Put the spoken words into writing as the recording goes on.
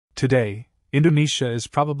Today, Indonesia is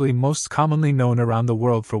probably most commonly known around the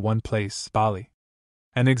world for one place, Bali.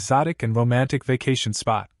 An exotic and romantic vacation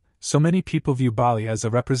spot, so many people view Bali as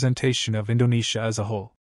a representation of Indonesia as a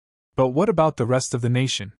whole. But what about the rest of the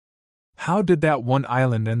nation? How did that one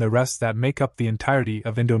island and the rest that make up the entirety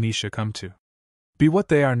of Indonesia come to be what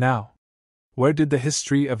they are now? Where did the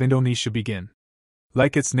history of Indonesia begin?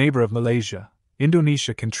 Like its neighbor of Malaysia,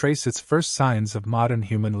 Indonesia can trace its first signs of modern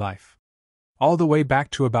human life all the way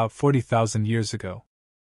back to about 40,000 years ago.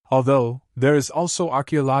 Although, there is also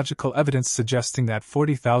archaeological evidence suggesting that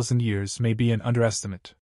 40,000 years may be an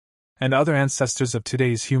underestimate, and other ancestors of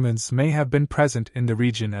today's humans may have been present in the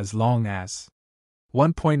region as long as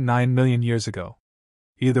 1.9 million years ago.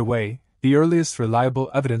 Either way, the earliest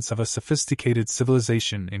reliable evidence of a sophisticated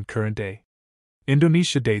civilization in current day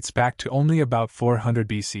Indonesia dates back to only about 400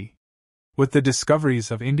 BC. With the discoveries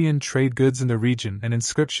of Indian trade goods in the region and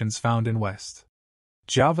inscriptions found in West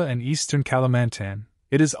Java and eastern Kalimantan,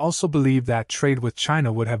 it is also believed that trade with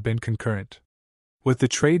China would have been concurrent with the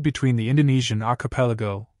trade between the Indonesian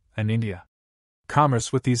archipelago and India.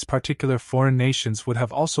 Commerce with these particular foreign nations would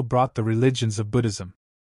have also brought the religions of Buddhism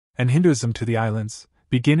and Hinduism to the islands,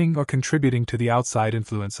 beginning or contributing to the outside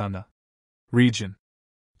influence on the region.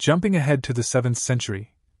 Jumping ahead to the 7th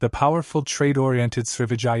century, the powerful trade-oriented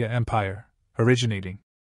Srivijaya Empire, originating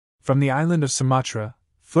from the island of Sumatra,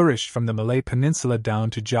 flourished from the Malay Peninsula down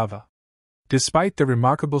to Java. Despite their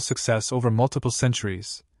remarkable success over multiple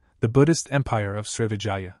centuries, the Buddhist Empire of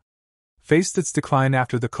Srivijaya faced its decline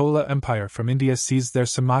after the Chola Empire from India seized their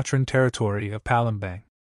Sumatran territory of Palembang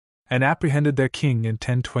and apprehended their king in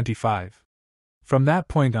 1025. From that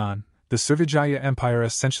point on, the Srivijaya Empire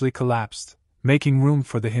essentially collapsed, making room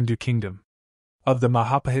for the Hindu kingdom of the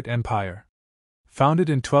Majapahit Empire. Founded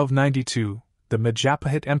in 1292, the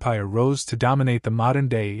Majapahit Empire rose to dominate the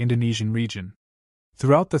modern-day Indonesian region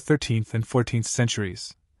throughout the 13th and 14th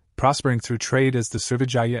centuries, prospering through trade as the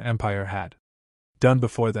Srivijaya Empire had done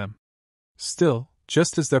before them. Still,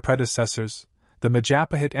 just as their predecessors, the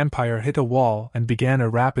Majapahit Empire hit a wall and began a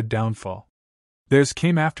rapid downfall. Theirs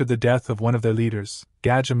came after the death of one of their leaders,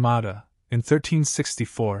 Gajah Mada, in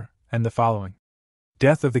 1364, and the following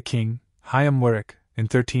death of the king, Hayam Wuruk, in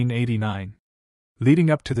 1389. Leading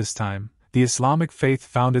up to this time, the Islamic faith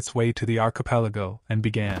found its way to the archipelago and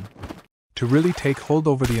began to really take hold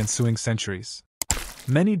over the ensuing centuries.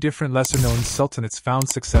 Many different lesser-known sultanates found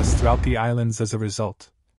success throughout the islands as a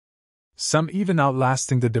result, some even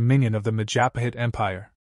outlasting the dominion of the Majapahit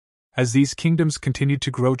Empire. As these kingdoms continued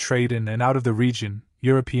to grow trade in and out of the region,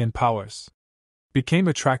 European powers became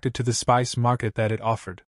attracted to the spice market that it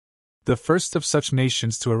offered. The first of such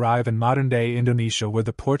nations to arrive in modern-day Indonesia were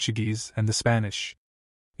the Portuguese and the Spanish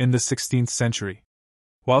in the 16th century.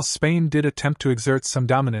 While Spain did attempt to exert some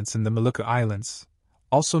dominance in the Molucca Islands,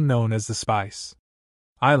 also known as the Spice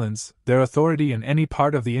Islands, their authority in any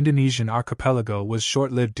part of the Indonesian archipelago was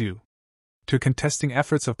short-lived due to contesting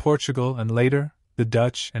efforts of Portugal and later, the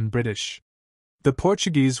Dutch and British. The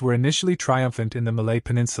Portuguese were initially triumphant in the Malay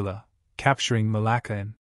Peninsula, capturing Malacca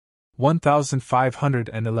in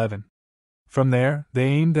 1511. From there, they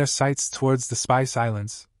aimed their sights towards the Spice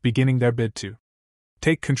Islands, beginning their bid to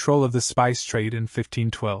take control of the spice trade in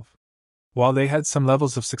 1512. While they had some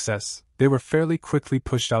levels of success, they were fairly quickly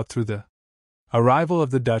pushed out through the arrival of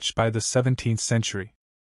the Dutch by the 17th century.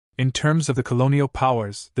 In terms of the colonial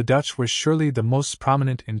powers, the Dutch were surely the most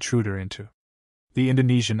prominent intruder into the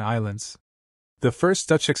Indonesian islands. The first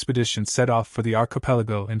Dutch expedition set off for the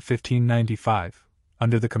archipelago in 1595,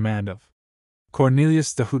 under the command of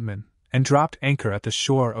Cornelius de Houtman, and dropped anchor at the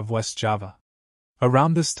shore of West Java.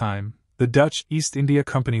 Around this time, the Dutch East India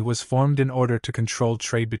Company was formed in order to control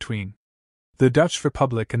trade between the Dutch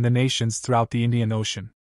Republic and the nations throughout the Indian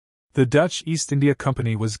Ocean. The Dutch East India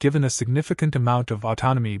Company was given a significant amount of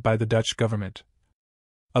autonomy by the Dutch government,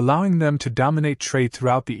 allowing them to dominate trade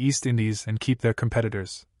throughout the East Indies and keep their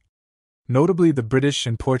competitors, notably the British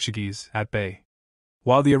and Portuguese, at bay.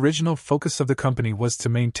 While the original focus of the company was to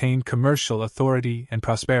maintain commercial authority and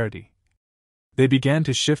prosperity, they began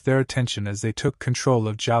to shift their attention as they took control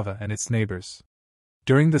of Java and its neighbors.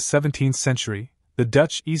 During the 17th century, the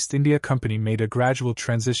Dutch East India Company made a gradual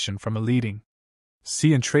transition from a leading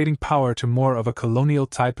sea and trading power to more of a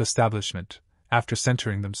colonial-type establishment, after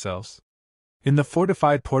centering themselves in the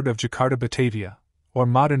fortified port of Jakarta, Batavia, or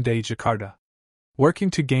modern-day Jakarta.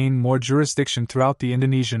 Working to gain more jurisdiction throughout the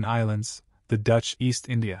Indonesian islands, the Dutch East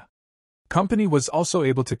India Company was also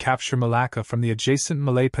able to capture Malacca from the adjacent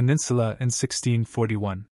Malay Peninsula in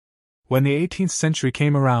 1641. When the 18th century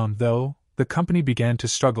came around, though, the company began to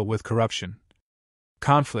struggle with corruption,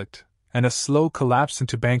 conflict, and a slow collapse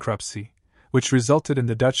into bankruptcy, which resulted in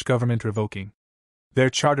the Dutch government revoking their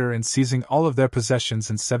charter and seizing all of their possessions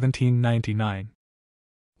in 1799.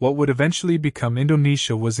 What would eventually become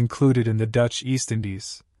Indonesia was included in the Dutch East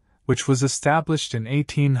Indies, which was established in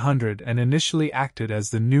 1800 and initially acted as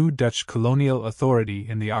the new Dutch colonial authority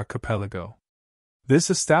in the archipelago. This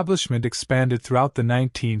establishment expanded throughout the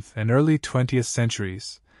 19th and early 20th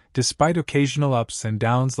centuries, despite occasional ups and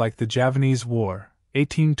downs like the Javanese War,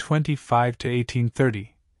 1825 to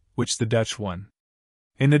 1830, which the Dutch won.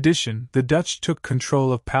 In addition, the Dutch took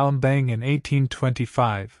control of Palembang in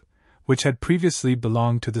 1825, which had previously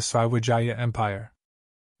belonged to the Sriwijaya Empire.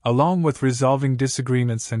 Along with resolving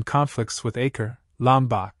disagreements and conflicts with Acre,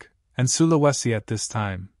 Lombok, and Sulawesi at this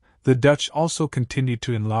time, the Dutch also continued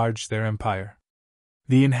to enlarge their empire.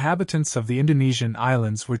 The inhabitants of the Indonesian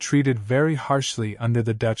islands were treated very harshly under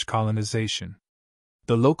the Dutch colonization.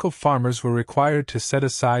 The local farmers were required to set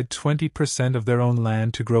aside 20% of their own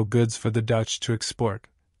land to grow goods for the Dutch to export,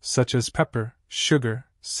 such as pepper, sugar,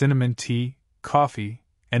 cinnamon tea, coffee,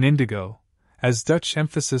 and indigo, as Dutch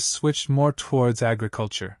emphasis switched more towards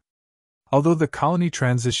agriculture. Although the colony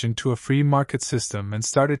transitioned to a free market system and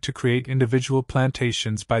started to create individual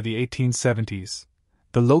plantations by the 1870s,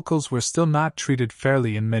 the locals were still not treated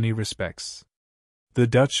fairly in many respects. The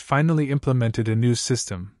Dutch finally implemented a new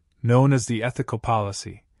system, known as the ethical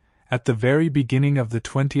policy, at the very beginning of the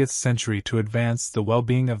 20th century to advance the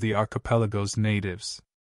well-being of the archipelago's natives.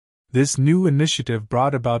 This new initiative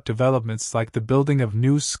brought about developments like the building of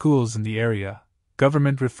new schools in the area,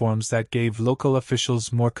 government reforms that gave local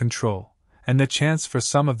officials more control, and the chance for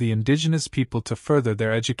some of the indigenous people to further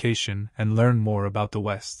their education and learn more about the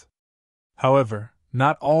West. However,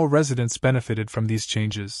 not all residents benefited from these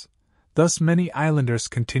changes, thus many islanders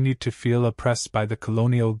continued to feel oppressed by the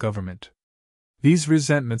colonial government. These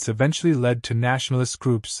resentments eventually led to nationalist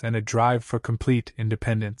groups and a drive for complete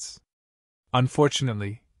independence.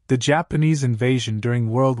 Unfortunately, the Japanese invasion during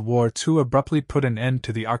World War II abruptly put an end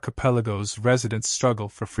to the archipelago's residents' struggle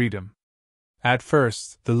for freedom. At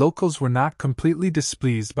first, the locals were not completely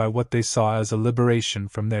displeased by what they saw as a liberation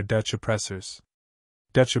from their Dutch oppressors.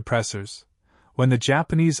 When the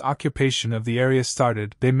Japanese occupation of the area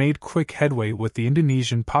started, they made quick headway with the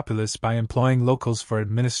Indonesian populace by employing locals for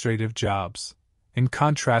administrative jobs, in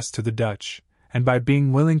contrast to the Dutch, and by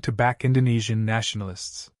being willing to back Indonesian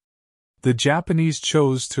nationalists. The Japanese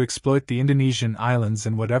chose to exploit the Indonesian islands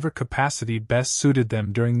in whatever capacity best suited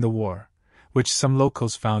them during the war, which some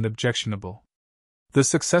locals found objectionable. The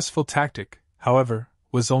successful tactic, however,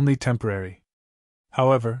 was only temporary.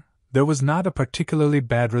 However, there was not a particularly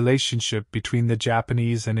bad relationship between the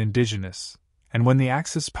Japanese and indigenous, and when the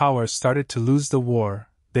Axis powers started to lose the war,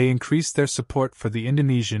 they increased their support for the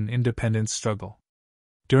Indonesian independence struggle.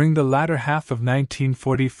 During the latter half of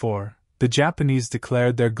 1944, the Japanese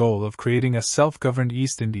declared their goal of creating a self-governed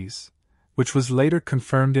East Indies, which was later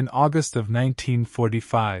confirmed in August of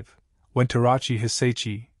 1945, when Terachi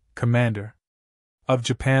Hisaichi, commander of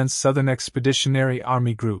Japan's Southern Expeditionary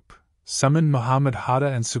Army Group, summoned Muhammad Hatta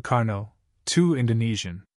and Sukarno, two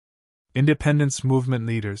Indonesian independence movement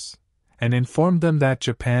leaders, and informed them that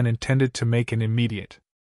Japan intended to make an immediate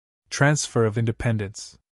transfer of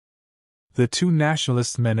independence. The two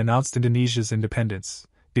nationalist men announced Indonesia's independence,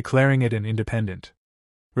 declaring it an independent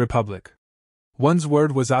republic. One's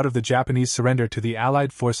word was out of the Japanese surrender to the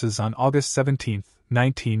Allied forces on August 17,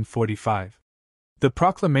 1945. The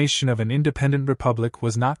proclamation of an independent republic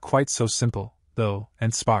was not quite so simple, though,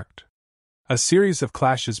 and sparked a series of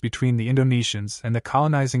clashes between the Indonesians and the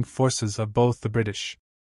colonizing forces of both the British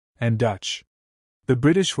and Dutch. The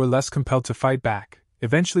British were less compelled to fight back,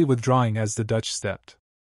 eventually withdrawing as the Dutch stepped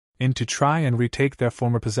in to try and retake their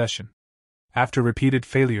former possession. After repeated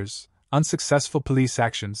failures, unsuccessful police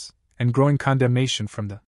actions, and growing condemnation from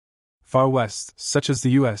the Far West, such as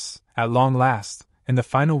the U.S., at long last, in the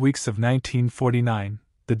final weeks of 1949,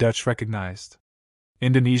 the Dutch recognized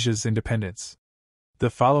Indonesia's independence. The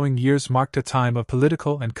following years marked a time of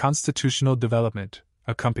political and constitutional development,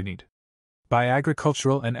 accompanied by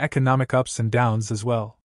agricultural and economic ups and downs as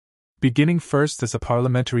well. Beginning first as a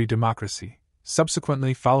parliamentary democracy,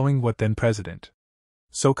 subsequently following what then President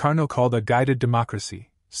Sukarno called a guided democracy,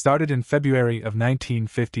 started in February of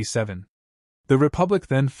 1957. The republic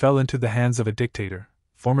then fell into the hands of a dictator,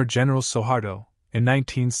 former General Suharto, in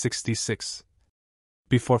 1966,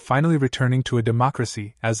 before finally returning to a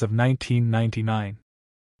democracy as of 1999.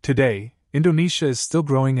 Today, Indonesia is still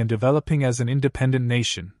growing and developing as an independent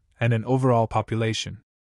nation, and an overall population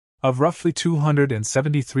of roughly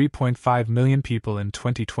 273.5 million people in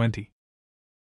 2020.